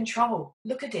trying to control.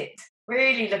 Look at it.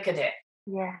 Really look at it.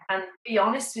 Yeah. And be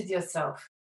honest with yourself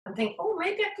and think, oh,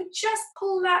 maybe I could just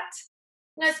pull that.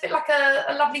 You know, it's a bit like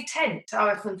a lovely tent.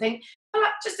 I often think, pull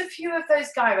up just a few of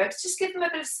those guy ropes, just give them a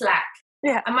bit of slack.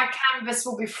 Yeah. And my canvas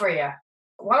will be freer.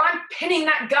 While I'm pinning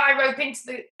that guy rope into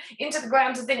the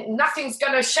ground to think nothing's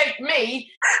going to shake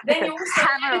me, then you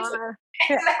also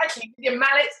exactly with your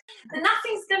mallet,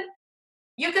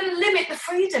 you're going to limit the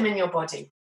freedom in your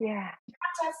body. Yeah, you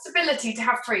have to have stability to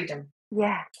have freedom.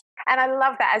 Yeah, and I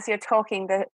love that as you're talking,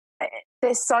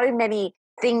 there's so many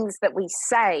things that we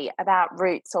say about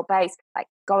roots or base, like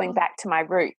going back to my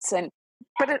roots,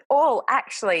 but it all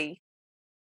actually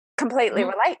completely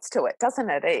relates to it,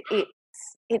 doesn't it?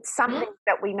 It's something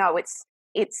that we know. It's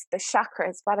the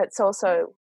chakras, but it's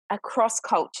also across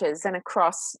cultures and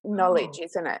across knowledge,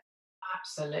 isn't it?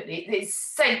 Absolutely. It's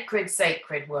sacred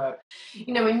work.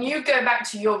 You know, when you go back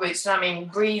to your roots, I mean,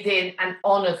 breathe in and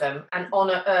honor them and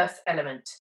honor earth element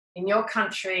in your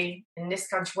country, in this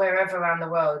country, wherever around the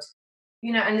world,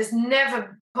 you know, and there's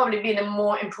never probably been a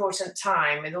more important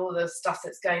time with all the stuff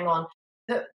that's going on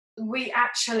that we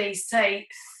actually say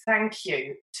thank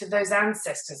you to those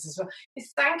ancestors as well.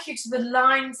 Thank you to the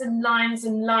lines and lines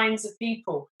and lines of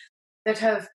people that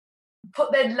have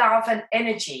put their love and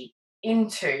energy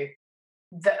into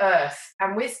the earth,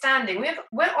 and we're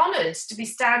honored to be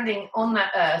standing on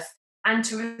that earth and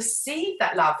to receive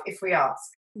that love if we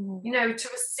ask, you know, to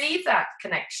receive that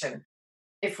connection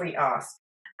if we ask.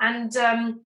 And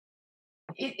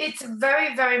it's a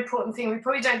very, very important thing. We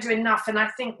probably don't do enough. And I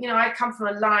think, you know, I come from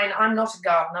a line, I'm not a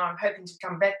gardener, I'm hoping to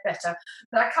become better,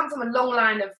 but I come from a long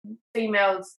line of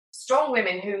females, strong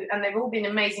women and they've all been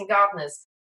amazing gardeners.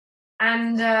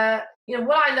 And, you know,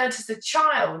 what I learned as a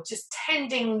child, just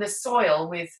tending the soil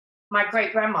with my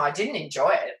great-grandma, I didn't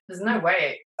enjoy it. There's no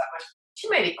way that much. She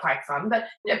made it quite fun, but,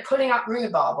 you know, pulling up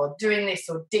rhubarb or doing this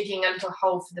or digging a little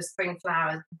hole for the spring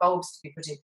flower bulbs to be put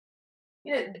in,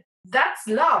 you know, that's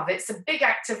love. It's a big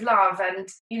act of love. And,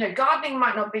 you know, gardening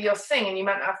might not be your thing and you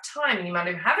might not have time and you might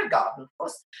not even have a garden, of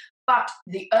course, but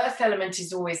the earth element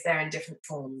is always there in different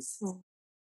forms.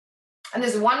 And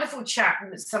there's a wonderful chap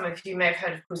that some of you may have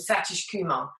heard of called Satish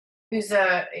Kumar, he's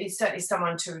certainly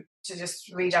someone to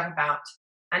just read up about.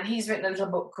 And he's written a little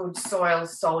book called Soil,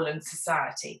 Soul and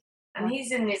Society. And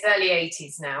he's in his early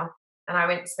 80s now. And I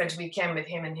went to spend a weekend with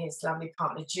him and his lovely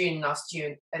partner June last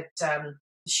June at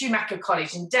Schumacher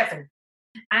College in Devon.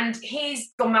 And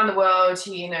he's gone around the world.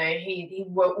 He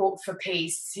walked for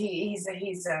peace. He's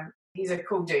a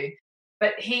cool dude.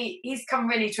 But he's come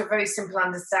really to a very simple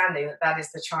understanding that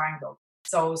is the triangle: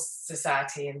 soul,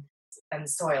 society, and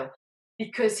soil.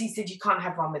 Because he said you can't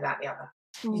have one without the other.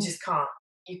 You just can't.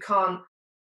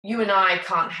 You and I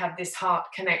can't have this heart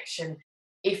connection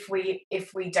if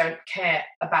we don't care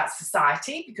about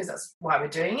society, because that's why we're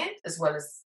doing it, as well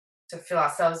as to fill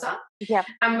ourselves up. Yeah.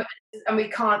 And we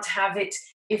can't have it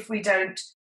if we don't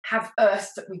have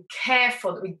earth that we care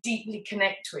for, that we deeply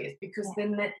connect with, because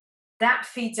then that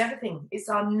feeds everything. It's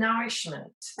our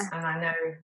nourishment. And I know,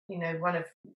 one of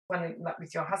like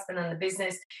with your husband and the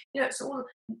business, it's all,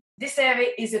 this area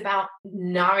is about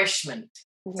nourishment.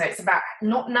 So it's about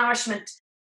not nourishment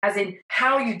as in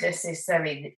how you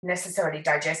necessarily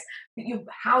digest, but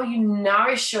how you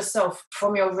nourish yourself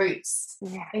from your roots.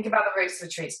 Think about the roots of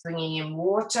the tree. It's bringing in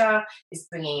water, it's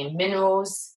bringing in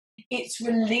minerals, it's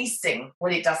releasing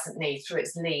what it doesn't need through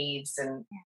its leaves,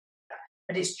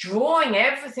 but it's drawing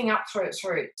everything up through its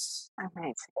roots.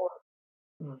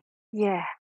 Amazing. Yeah.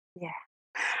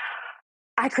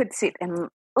 I could sit and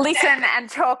listen and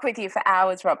talk with you for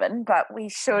hours, Robin, but we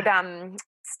should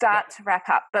start to wrap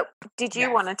up. But did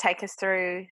you want to take us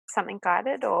through something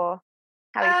guided, or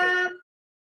how are you feeling?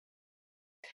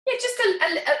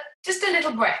 Yeah, just a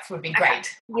little breath would be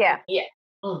great. Yeah.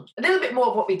 A little bit more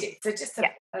of what we did. So just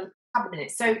a couple of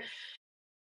minutes. So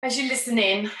as you listen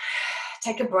in,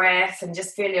 take a breath and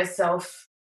just feel yourself,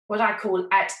 what I call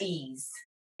at ease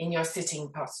in your sitting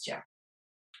posture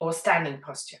or standing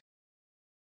posture.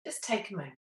 Just take a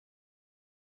moment.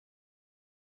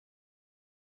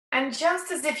 And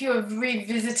just as if you're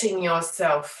revisiting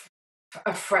yourself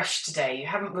afresh today, you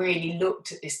haven't really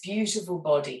looked at this beautiful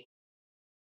body,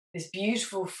 this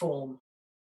beautiful form.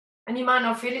 And you might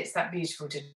not feel it's that beautiful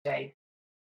today,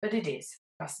 but it is.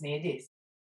 Trust me, it is.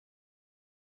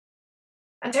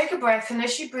 And take a breath, and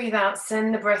as you breathe out,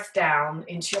 send the breath down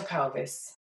into your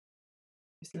pelvis.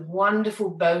 It's a wonderful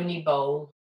bony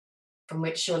bowl from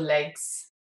which your legs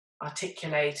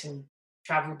articulate and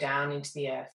travel down into the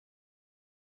earth.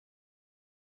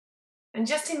 And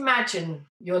just imagine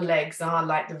your legs are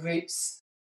like the roots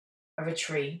of a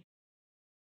tree.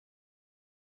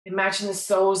 Imagine the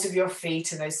soles of your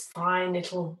feet are those fine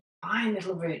little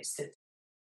roots that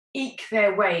eke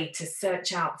their way to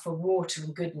search out for water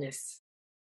and goodness.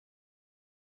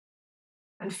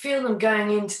 And feel them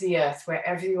going into the earth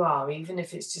wherever you are, even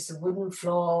if it's just a wooden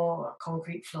floor or a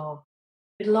concrete floor.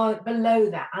 Below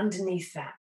that, underneath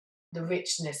that, the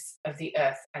richness of the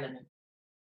earth element.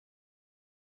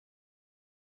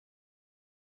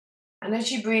 And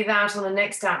as you breathe out on the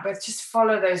next out breath, just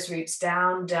follow those roots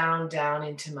down, down, down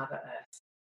into Mother Earth.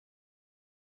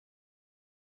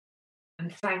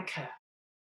 And thank her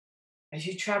as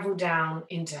you travel down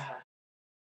into her.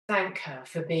 Thank her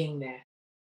for being there,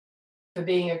 for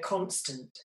being a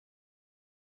constant,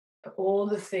 for all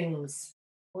the things,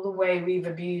 all the way we've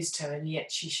abused her, and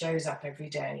yet she shows up every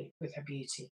day with her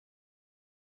beauty.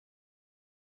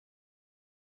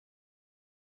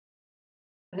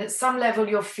 And at some level,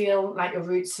 you'll feel like your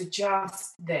roots are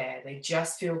just there. They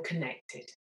just feel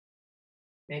connected.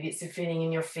 Maybe it's a feeling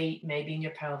in your feet, maybe in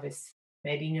your pelvis,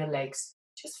 maybe in your legs.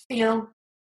 Just feel,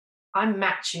 I'm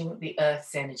matching the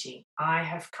earth's energy. I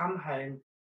have come home.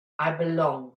 I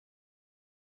belong.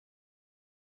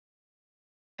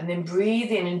 And then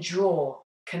breathe in and draw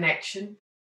connection,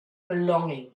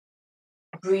 belonging.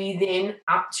 Breathe in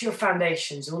up to your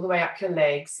foundations, all the way up your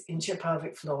legs, into your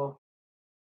pelvic floor.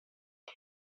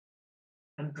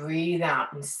 And breathe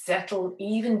out and settle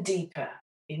even deeper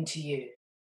into you,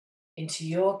 into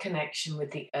your connection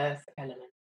with the earth element,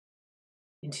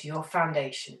 into your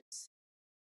foundations,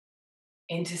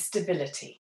 into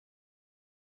stability,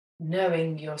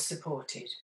 knowing you're supported.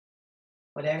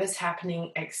 Whatever's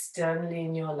happening externally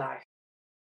in your life,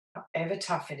 however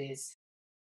tough it is,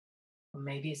 or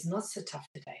maybe it's not so tough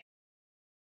today,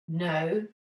 know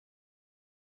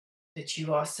that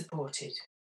you are supported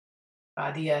by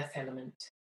the earth element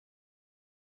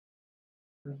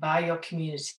and by your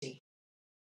community.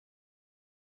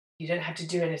 You don't have to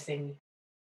do anything.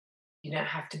 You don't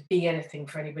have to be anything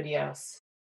for anybody else.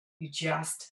 You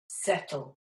just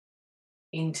settle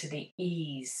into the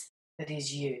ease that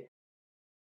is you.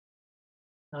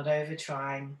 Not over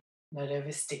trying, not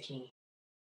over sticking,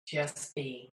 just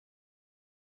being.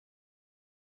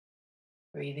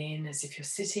 Breathe in as if you're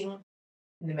sitting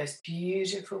in the most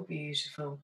beautiful,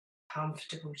 beautiful,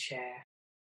 comfortable chair,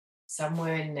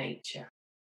 somewhere in nature.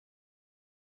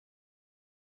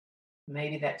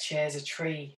 Maybe that chair's a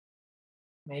tree,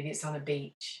 maybe it's on a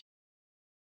beach.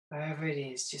 Wherever it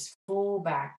is, just fall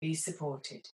back, be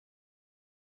supported.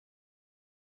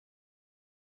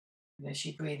 And as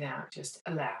you breathe out, just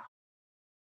allow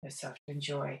yourself to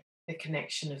enjoy the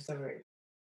connection of the root,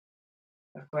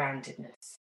 of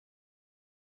groundedness.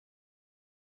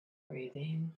 Breathe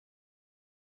in.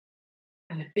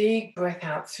 And a big breath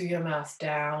out through your mouth,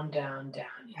 down, down, down,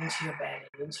 into your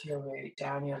belly, into your root,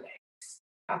 down your legs.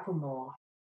 A couple more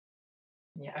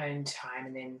in your own time,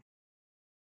 and then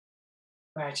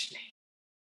gradually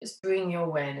just bring your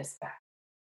awareness back.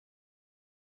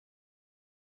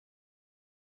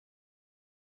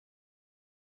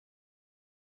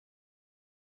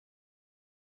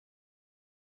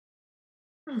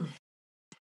 Hmm.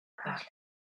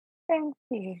 Thank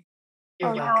you.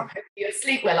 You're welcome. Hope you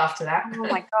sleep well after that. Oh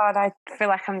my God, I feel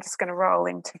like I'm just going to roll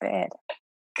into bed.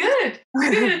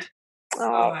 Good.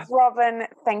 Oh, Robin,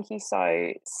 thank you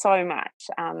so much.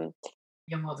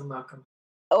 You're more than welcome.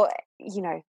 Or, you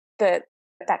know, that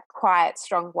quiet,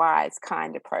 strong, wise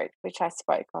kind approach, which I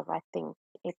spoke of, I think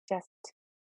it just,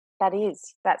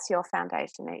 that's your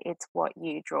foundation. It's what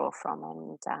you draw from,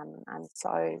 and I'm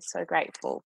so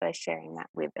grateful for sharing that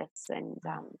with us. And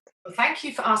well, thank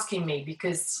you for asking me,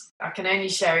 because I can only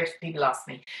share it if people ask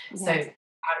me. Yes. So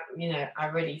I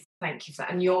really thank you for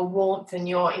that, and your warmth and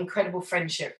your incredible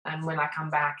friendship. And when I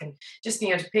come back, and just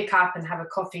being able to pick up and have a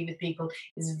coffee with people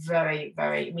is very,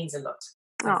 very, it means a lot.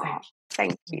 So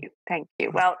thank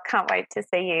you. Well, can't wait to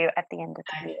see you at the end of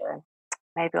the year.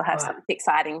 Maybe we'll have something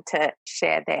exciting to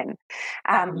share then.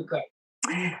 That would be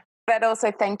great. But also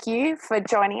thank you for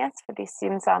joining us for this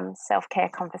Sim Zum self-care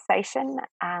conversation.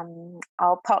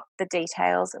 I'll pop the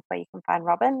details of where you can find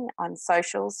Robin on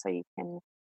socials so you can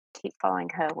keep following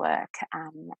her work.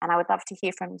 And I would love to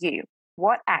hear from you.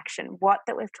 What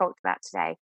that we've talked about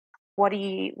today,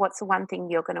 what's the one thing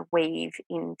you're going to weave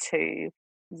into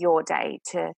your day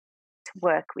to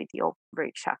work with your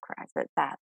root chakra? Is it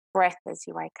that breath as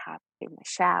you wake up, in the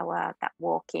shower, that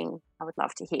walking? I would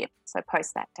love to hear. So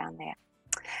post that down there.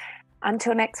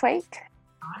 Until next week,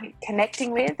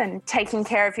 connecting with and taking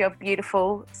care of your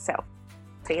beautiful self.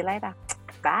 See you later.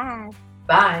 Bye.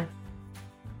 Bye.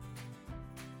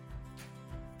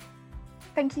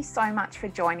 Thank you so much for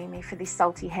joining me for this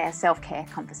Salty Hair self-care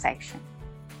conversation.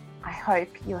 I hope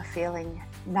you are feeling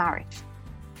nourished,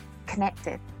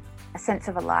 connected, a sense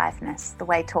of aliveness, the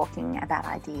way talking about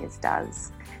ideas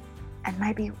does. And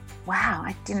maybe, wow,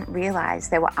 I didn't realise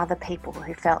there were other people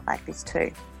who felt like this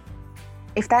too.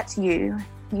 If that's you,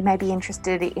 you may be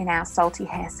interested in our Salty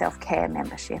Hair Self-Care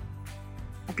membership,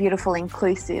 a beautiful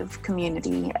inclusive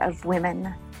community of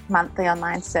women, monthly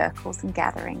online circles and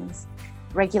gatherings,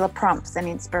 regular prompts and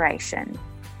inspiration,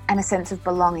 and a sense of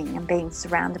belonging and being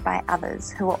surrounded by others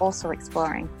who are also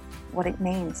exploring what it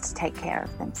means to take care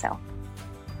of themselves.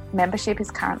 Membership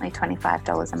is currently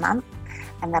 $25 a month,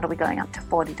 and that'll be going up to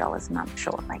 $40 a month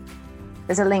shortly.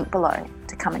 There's a link below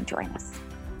to come and join us.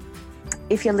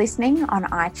 If you're listening on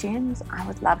iTunes, I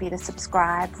would love you to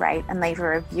subscribe, rate, and leave a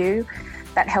review.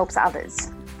 That helps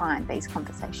others find these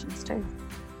conversations too.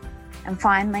 And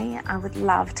finally, I would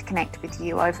love to connect with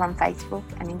you over on Facebook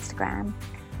and Instagram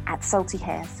at Salty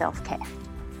Hair Self-Care.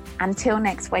 Until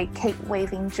next week, keep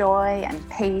weaving joy and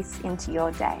peace into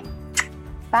your day.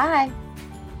 Bye.